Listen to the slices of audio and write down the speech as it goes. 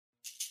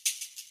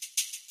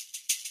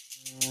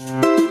The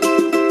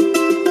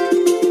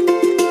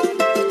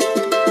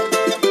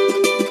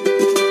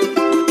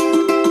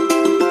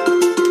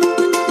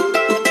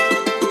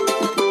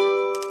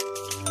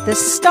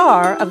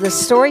star of the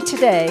story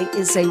today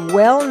is a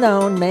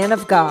well-known man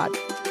of God,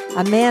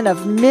 a man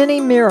of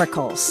many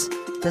miracles.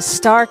 The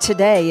star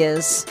today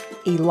is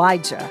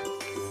Elijah.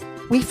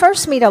 We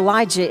first meet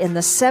Elijah in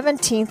the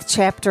 17th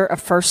chapter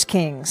of 1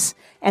 Kings,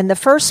 and the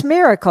first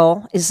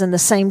miracle is in the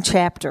same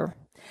chapter.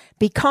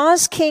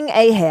 Because King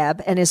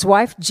Ahab and his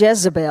wife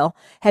Jezebel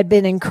had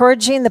been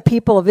encouraging the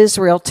people of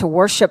Israel to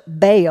worship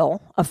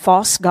Baal, a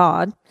false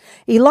god,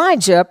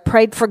 Elijah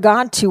prayed for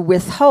God to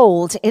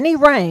withhold any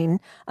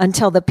rain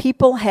until the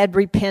people had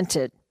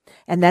repented.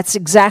 And that's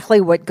exactly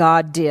what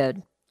God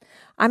did.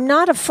 I'm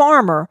not a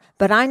farmer,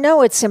 but I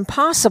know it's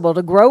impossible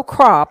to grow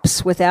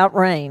crops without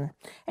rain.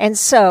 And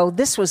so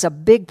this was a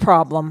big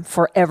problem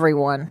for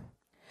everyone.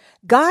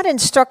 God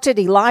instructed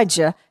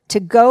Elijah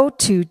to go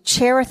to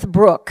Cherith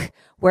Brook,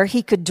 where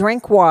he could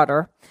drink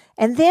water.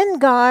 And then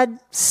God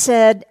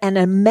said an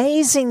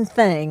amazing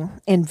thing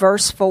in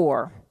verse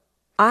 4.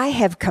 I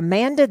have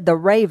commanded the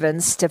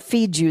ravens to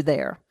feed you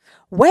there.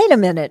 Wait a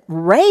minute,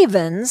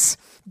 ravens?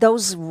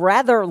 Those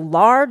rather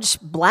large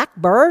black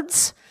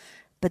birds?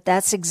 But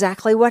that's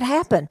exactly what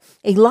happened.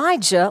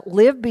 Elijah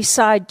lived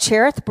beside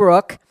Cherith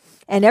Brook,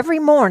 and every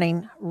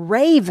morning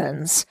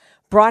ravens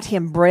brought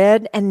him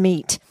bread and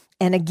meat.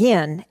 And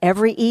again,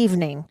 every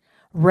evening,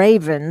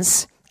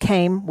 ravens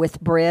came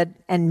with bread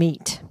and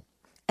meat.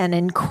 An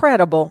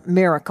incredible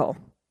miracle.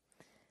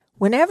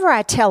 Whenever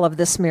I tell of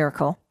this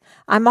miracle,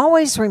 I'm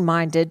always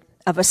reminded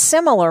of a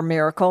similar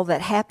miracle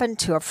that happened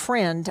to a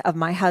friend of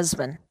my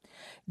husband.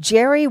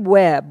 Jerry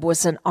Webb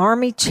was an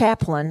Army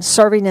chaplain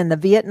serving in the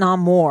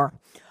Vietnam War.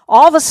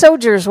 All the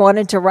soldiers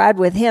wanted to ride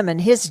with him in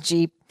his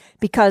Jeep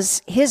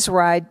because his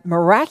ride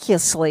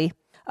miraculously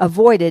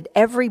avoided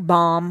every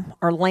bomb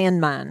or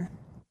landmine.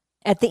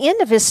 At the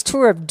end of his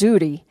tour of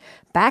duty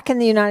back in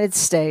the United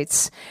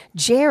States,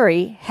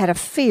 Jerry had a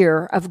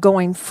fear of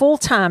going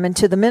full-time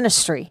into the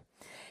ministry.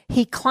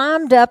 He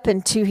climbed up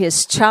into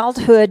his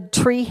childhood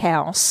tree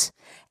house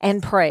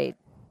and prayed.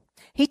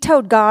 He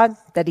told God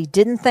that he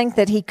didn't think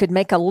that he could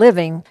make a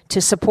living to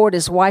support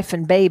his wife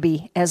and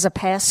baby as a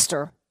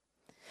pastor.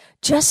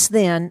 Just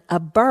then, a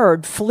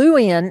bird flew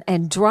in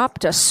and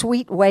dropped a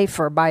sweet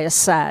wafer by his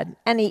side,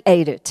 and he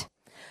ate it.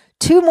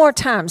 2 more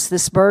times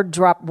this bird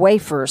dropped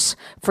wafers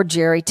for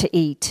Jerry to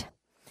eat.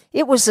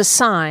 It was a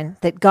sign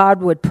that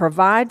God would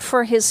provide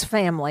for his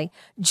family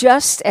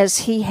just as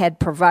he had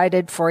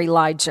provided for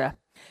Elijah.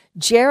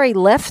 Jerry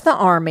left the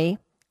army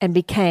and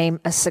became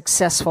a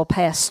successful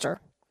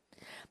pastor.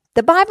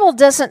 The Bible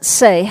doesn't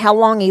say how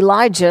long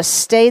Elijah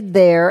stayed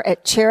there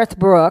at Cherith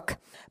Brook,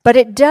 but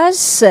it does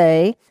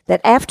say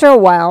that after a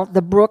while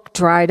the brook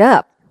dried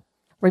up.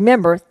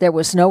 Remember, there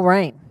was no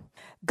rain.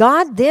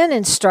 God then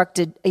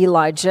instructed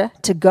Elijah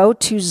to go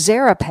to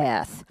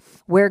Zarephath,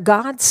 where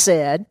God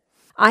said,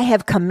 I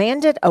have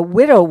commanded a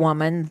widow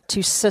woman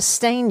to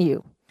sustain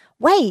you.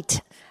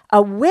 Wait,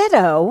 a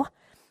widow?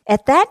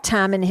 At that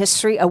time in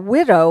history, a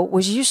widow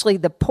was usually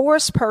the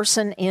poorest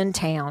person in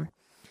town.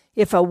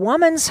 If a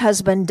woman's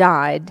husband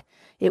died,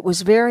 it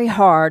was very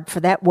hard for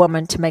that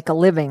woman to make a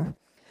living.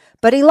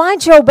 But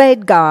Elijah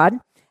obeyed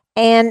God,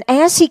 and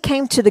as he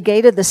came to the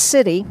gate of the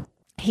city,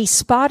 he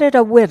spotted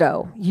a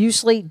widow,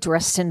 usually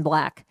dressed in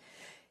black.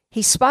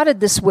 He spotted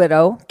this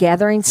widow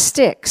gathering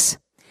sticks.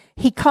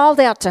 He called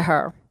out to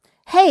her,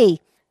 Hey,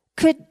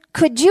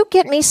 could you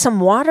get me some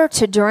water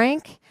to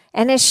drink?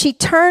 And as she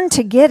turned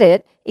to get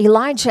it,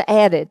 Elijah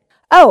added,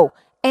 Oh,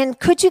 and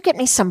could you get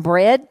me some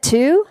bread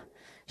too?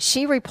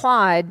 She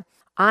replied,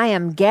 I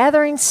am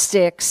gathering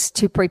sticks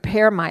to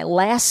prepare my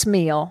last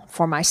meal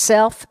for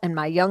myself and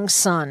my young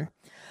son.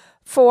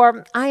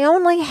 For I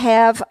only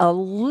have a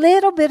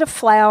little bit of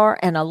flour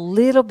and a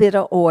little bit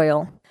of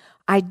oil.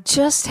 I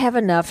just have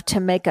enough to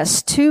make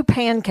us 2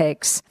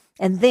 pancakes,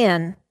 and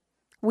then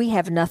we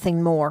have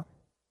nothing more.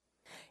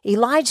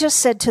 Elijah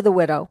said to the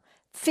widow,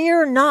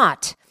 Fear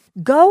not.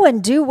 Go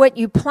and do what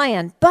you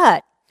planned,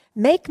 but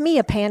make me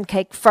a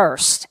pancake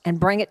first and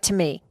bring it to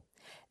me.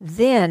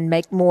 Then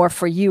make more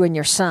for you and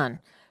your son.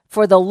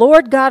 For the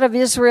Lord God of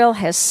Israel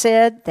has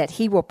said that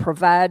he will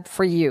provide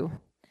for you.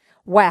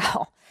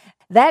 Wow,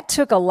 that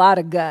took a lot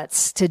of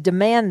guts to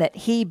demand that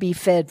he be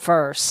fed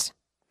first.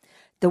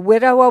 The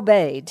widow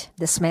obeyed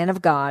this man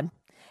of God,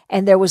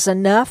 and there was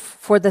enough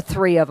for the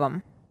 3 of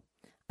them.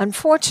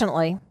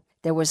 Unfortunately,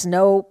 there was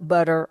no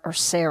butter or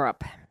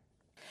syrup.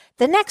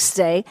 The next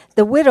day,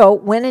 the widow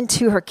went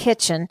into her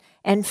kitchen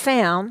and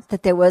found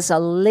that there was a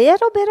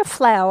little bit of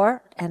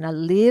flour and a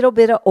little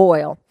bit of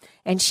oil,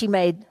 and she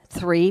made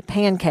 3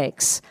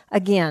 pancakes.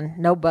 Again,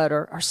 no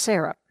butter or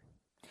syrup.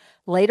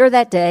 Later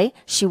that day,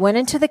 she went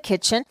into the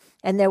kitchen,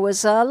 and there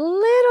was a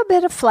little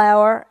bit of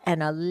flour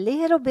and a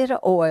little bit of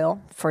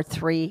oil for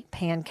 3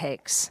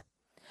 pancakes.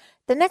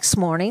 The next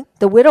morning,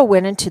 the widow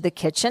went into the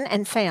kitchen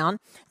and found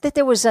that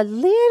there was a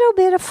little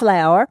bit of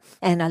flour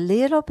and a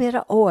little bit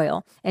of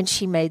oil, and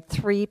she made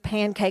 3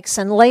 pancakes.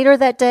 And later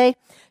that day,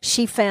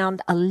 she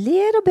found a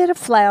little bit of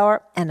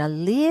flour and a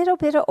little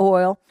bit of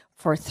oil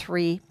for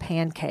 3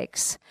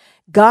 pancakes.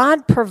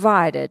 God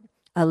provided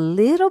a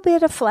little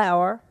bit of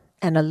flour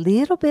and a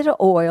little bit of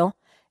oil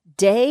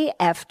day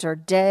after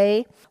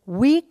day,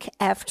 week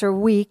after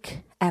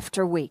week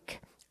after week.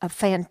 A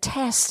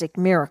fantastic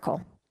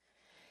miracle.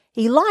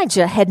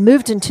 Elijah had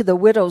moved into the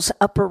widow's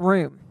upper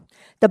room.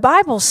 The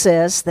Bible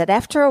says that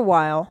after a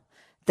while,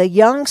 the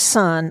young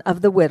son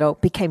of the widow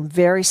became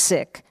very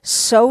sick,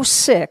 so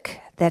sick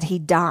that he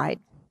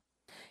died.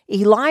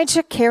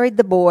 Elijah carried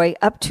the boy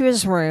up to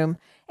his room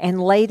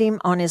and laid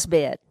him on his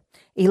bed.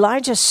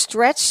 Elijah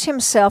stretched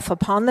himself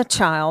upon the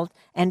child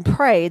and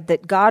prayed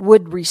that God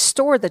would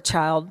restore the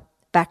child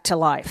back to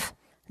life.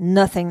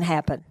 Nothing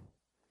happened.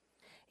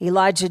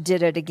 Elijah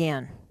did it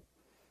again,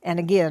 and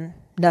again,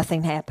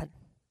 nothing happened.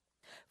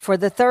 For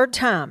the 3rd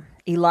time,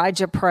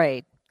 Elijah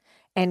prayed,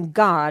 and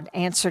God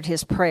answered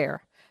his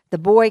prayer. The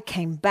boy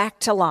came back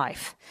to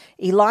life.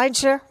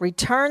 Elijah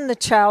returned the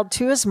child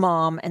to his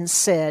mom and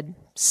said,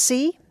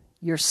 "See,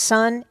 your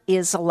son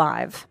is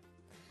alive."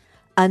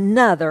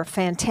 Another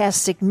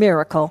fantastic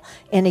miracle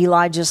in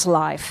Elijah's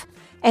life,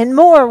 and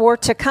more were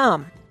to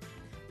come,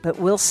 but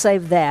we'll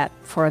save that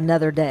for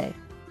another day.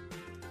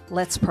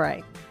 Let's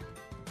pray.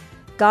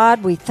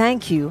 God, we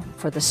thank you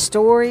for the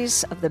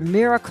stories of the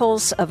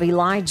miracles of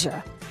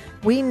Elijah.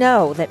 We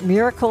know that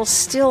miracles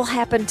still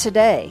happen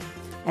today,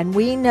 and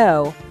we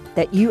know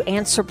that you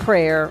answer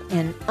prayer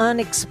in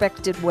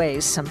unexpected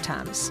ways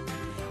sometimes.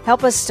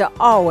 Help us to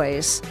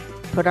always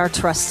put our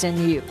trust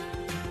in you.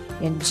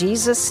 In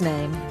Jesus'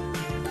 name,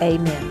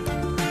 amen.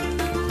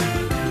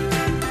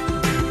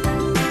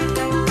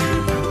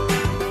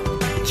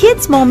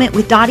 Kids Moment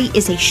with Dottie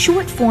is a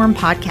short-form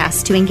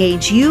podcast to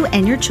engage you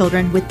and your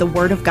children with the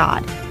Word of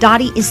God.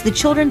 Dottie is the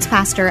children's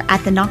pastor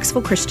at the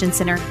Knoxville Christian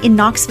Center in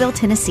Knoxville,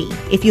 Tennessee.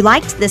 If you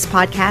liked this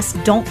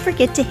podcast, don't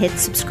forget to hit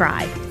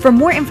subscribe. For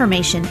more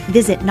information,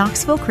 visit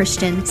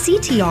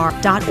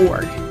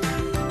knoxvillechristianctr.org.